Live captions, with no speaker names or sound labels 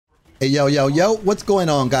Hey, yo, what's going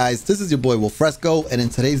on, guys? This is your boy Wolfresco, and in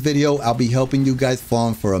today's video, I'll be helping you guys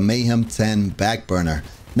farm for a Mayhem 10 Backburner.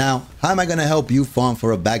 Now, how am I going to help you farm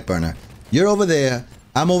for a Backburner? You're over there,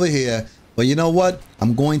 I'm over here, but you know what?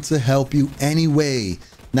 I'm going to help you anyway.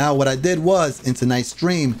 Now, what I did was, in tonight's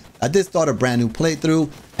stream, I did start a brand new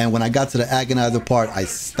playthrough, and when I got to the Agonizer part, I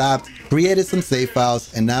stopped, created some save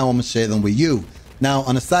files, and now I'm going to share them with you. Now,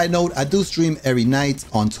 on a side note, I do stream every night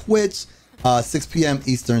on Twitch, 6 p.m.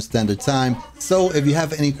 Eastern Standard Time. So if you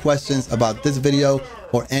have any questions about this video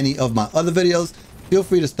or any of my other videos, feel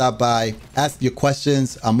free to stop by, ask your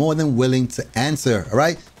questions. I'm more than willing to answer. All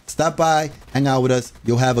right, stop by, hang out with us.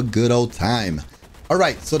 You'll have a good old time. All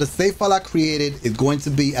right, so the save file I created is going to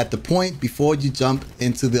be at the point before you jump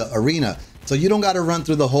into the arena. So you don't got to run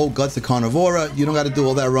through the whole Guts of Carnivora. You don't got to do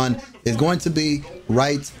all that run. It's going to be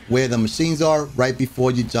right where the machines are, right before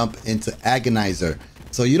you jump into Agonizer.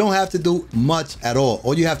 So you don't have to do much at all.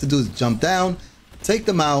 All you have to do is jump down, take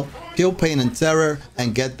them out, kill Pain and Terror,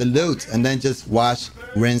 and get the loot, and then just wash,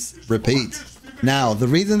 rinse, repeat. Now, the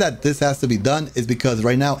reason that this has to be done is because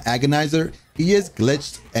right now Agonizer, he is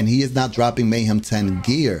glitched and he is not dropping Mayhem 10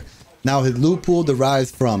 gear. Now, his loot pool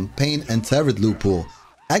derives from Pain and Terror's loot pool.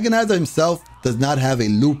 Agonizer himself does not have a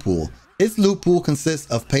loot pool. His loot pool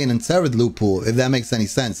consists of Pain and Terror's loot pool, if that makes any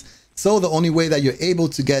sense. So the only way that you're able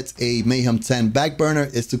to get a Mayhem 10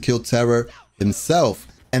 Backburner is to kill Terror himself.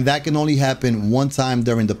 And that can only happen one time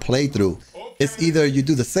during the playthrough. It's either you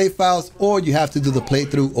do the save files or you have to do the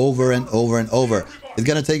playthrough over and over and over. It's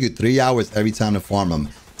going to take you 3 hours every time to farm them.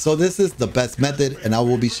 So this is the best method, and I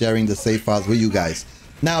will be sharing the save files with you guys.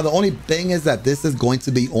 Now, the only thing is that this is going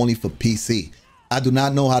to be only for PC. I do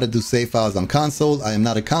not know how to do save files on console. I am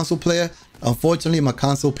not a console player. Unfortunately, my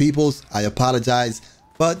console peoples, I apologize.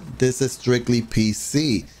 But this is strictly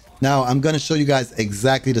PC. Now, I'm going to show you guys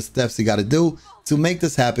exactly the steps you got to do to make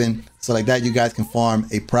this happen. So like that, you guys can farm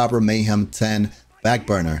a proper Mayhem 10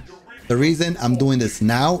 Backburner. The reason I'm doing this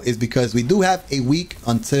now is because we do have a week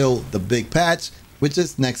until the big patch, which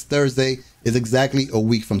is next Thursday, is exactly a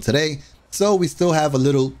week from today. So we still have a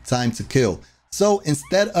little time to kill. So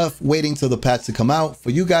instead of waiting till the patch to come out,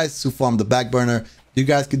 for you guys to farm the Backburner, you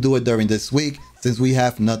guys can do it during this week since we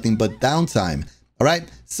have nothing but downtime. All right,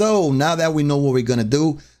 so now that we know what we're gonna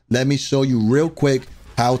do, let me show you real quick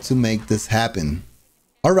how to make this happen.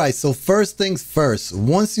 All right, so first things first,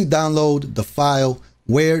 once you download the file,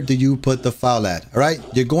 where do you put the file at? All right,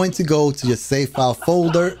 you're going to go to your save file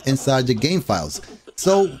folder inside your game files.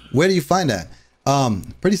 So where do you find that?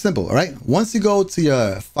 Pretty simple. All right, once you go to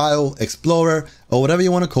your file explorer or whatever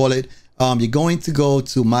you want to call it, you're going to go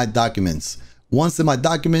to my documents. Once in my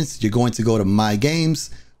documents, you're going to go to my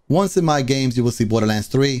games. Once in my games, you will see Borderlands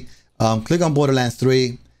 3. Click on Borderlands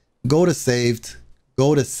 3, go to saved,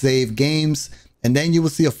 go to save games, and then you will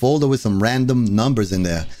see a folder with some random numbers in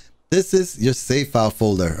there. This is your save file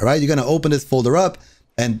folder. All right, you're gonna open this folder up,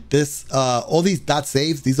 and this all these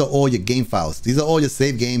 .saves, these are all your game files. These are all your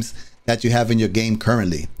save games that you have in your game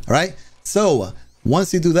currently. All right, so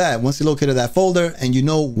once you do that, once you located that folder and you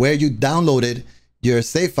know where you downloaded your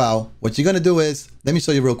save file, what you're gonna do is, let me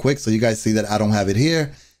show you real quick so you guys see that I don't have it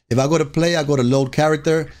here. If I go to play, I go to load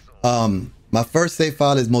character. My first save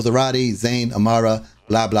file is Maserati, Zane, Amara,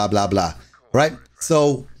 blah, blah, blah, blah. Right?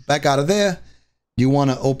 So back out of there, you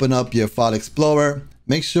want to open up your file explorer.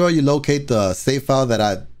 Make sure you locate the save file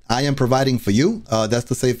that I am providing for you. That's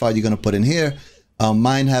the save file you're going to put in here.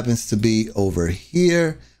 Mine happens to be over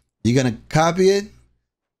here. You're going to copy it.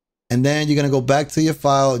 And then you're going to go back to your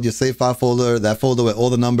file, your save file folder, that folder with all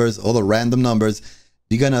the numbers, all the random numbers.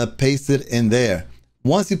 You're going to paste it in there.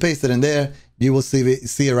 Once you paste it in there, you will see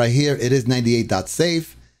it right here. It is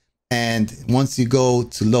 98.save. And once you go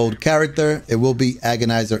to load character, it will be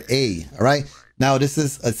Agonizer A. All right. Now, this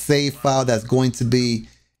is a save file that's going to be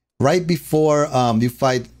right before you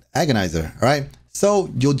fight Agonizer. All right. So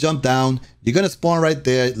you'll jump down. You're going to spawn right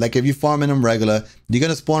there. Like if you're farming them regular, you're going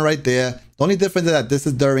to spawn right there. The only difference is that this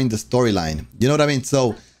is during the storyline. You know what I mean?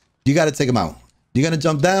 So you got to take them out. You're going to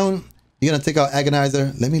jump down. You're gonna take out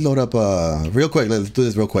Agonizer. Let me load up real quick. Let's do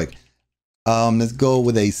this real quick. Let's go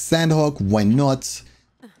with a Sandhawk. Why not?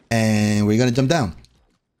 And we're gonna jump down.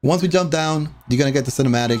 Once we jump down, you're gonna get the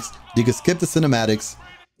cinematics. You can skip the cinematics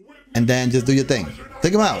and then just do your thing.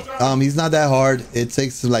 Take him out. He's not that hard. It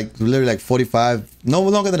takes like literally like 45, no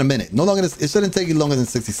longer than a minute. No longer. It shouldn't take you longer than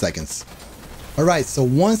 60 seconds. All right. So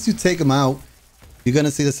once you take him out, you're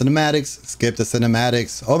gonna see the cinematics. Skip the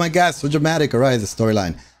cinematics. Oh my God, so dramatic. All right, the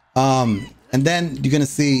storyline. And then you're gonna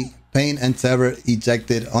see Pain and Terror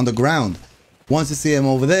ejected on the ground. Once you see him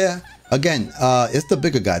over there, again, it's the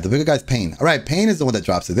bigger guy. The bigger guy's Pain. All right, Pain is the one that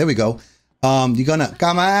drops it. There we go. you're gonna,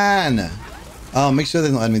 come on. Make sure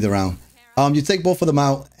there's no enemies around. You take both of them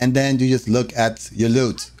out and then you just look at your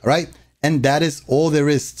loot. All right. And that is all there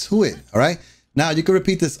is to it. All right. Now you can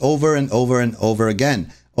repeat this over and over and over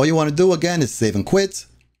again. All you want to do again is save and quit.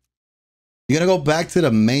 You're going to go back to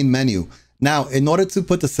the main menu. Now, in order to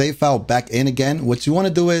put the save file back in again, what you want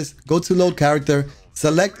to do is go to load character,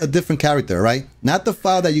 select a different character, right? Not the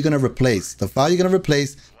file that you're going to replace. The file you're going to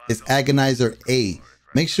replace is Agonizer A.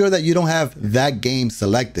 Make sure that you don't have that game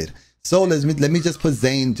selected. So let me just put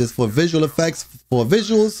Zane just for visual effects, for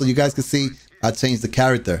visuals, so you guys can see I changed the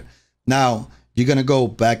character. Now, you're going to go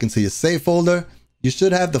back into your save folder. You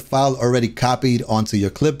should have the file already copied onto your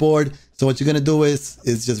clipboard. So what you're going to do is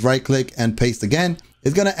just right click and paste again.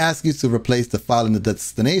 It's going to ask you to replace the file in the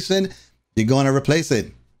destination. You're going to replace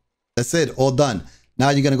it. That's it, all done. Now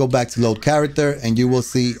you're going to go back to load character and you will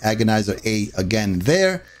see Agonizer A again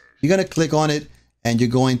there. You're going to click on it and you're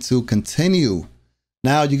going to continue.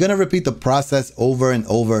 Now you're going to repeat the process over and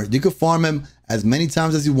over. You can farm him as many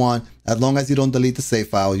times as you want, as long as you don't delete the save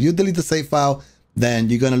file. If you delete the save file, then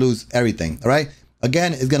you're going to lose everything. All right.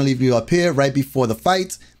 Again, it's going to leave you up here right before the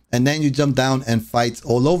fight. And then you jump down and fight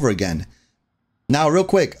all over again. Now, real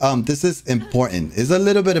quick, this is important. It's a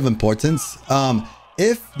little bit of importance.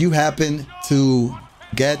 If you happen to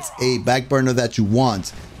get a backburner that you want,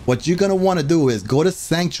 what you're going to want to do is go to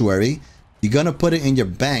Sanctuary. You're going to put it in your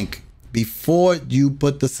bank before you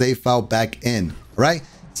put the save file back in, right?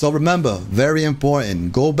 So remember, very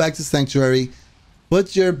important, go back to Sanctuary,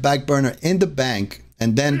 put your backburner in the bank,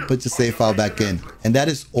 and then put your save file back in. And that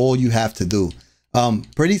is all you have to do.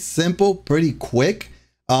 Pretty simple, pretty quick.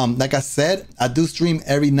 Like I said, I do stream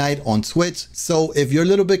every night on Twitch. So if you're a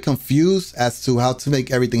little bit confused as to how to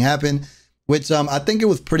make everything happen, which I think it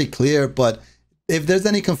was pretty clear, but if there's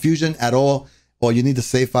any confusion at all, or you need the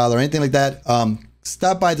save file or anything like that,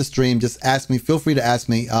 stop by the stream, just ask me, feel free to ask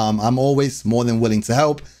me. I'm always more than willing to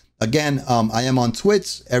help. Again, I am on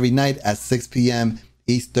Twitch every night at 6 p.m.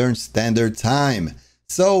 Eastern Standard Time.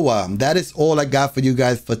 So that is all I got for you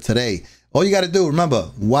guys for today. All you got to do, remember,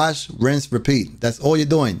 wash, rinse, repeat. That's all you're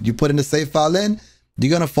doing. You put in the save file in, you're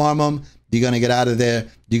going to farm them, you're going to get out of there,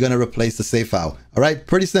 you're going to replace the save file. All right,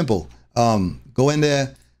 pretty simple. Go in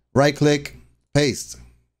there, right click, paste.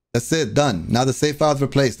 That's it, done. Now the save file is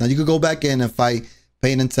replaced. Now you can go back in and fight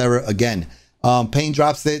Pain and Terror again. Pain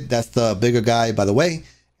drops it. That's the bigger guy, by the way.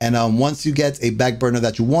 And once you get a backburner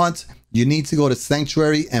that you want, you need to go to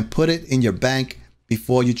Sanctuary and put it in your bank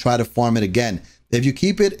before you try to farm it again. If you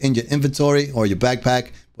keep it in your inventory or your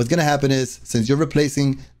backpack, what's going to happen is, since you're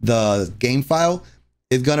replacing the game file,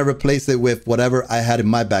 it's going to replace it with whatever I had in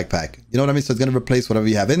my backpack. You know what I mean? So it's going to replace whatever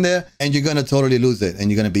you have in there, and you're going to totally lose it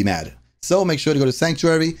and you're going to be mad. So make sure to go to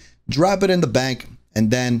Sanctuary, drop it in the bank,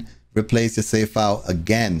 and then replace your save file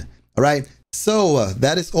again. All right. So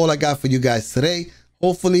that is all I got for you guys today.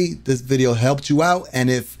 Hopefully this video helped you out. And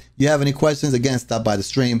if you have any questions, again, stop by the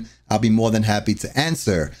stream. I'll be more than happy to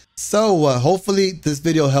answer. So hopefully this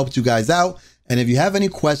video helped you guys out. And if you have any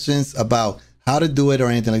questions about how to do it or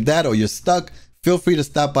anything like that, or you're stuck, feel free to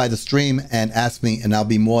stop by the stream and ask me, and I'll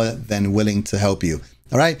be more than willing to help you.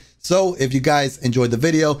 All right. So if you guys enjoyed the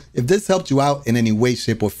video, if this helped you out in any way,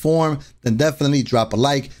 shape, or form, then definitely drop a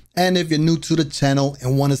like. And if you're new to the channel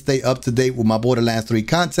and want to stay up to date with my Borderlands 3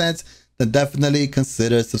 content, then definitely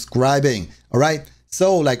consider subscribing. All right.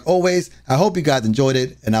 So like always, I hope you guys enjoyed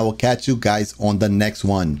it, and I will catch you guys on the next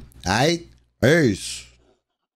one. All right. Peace.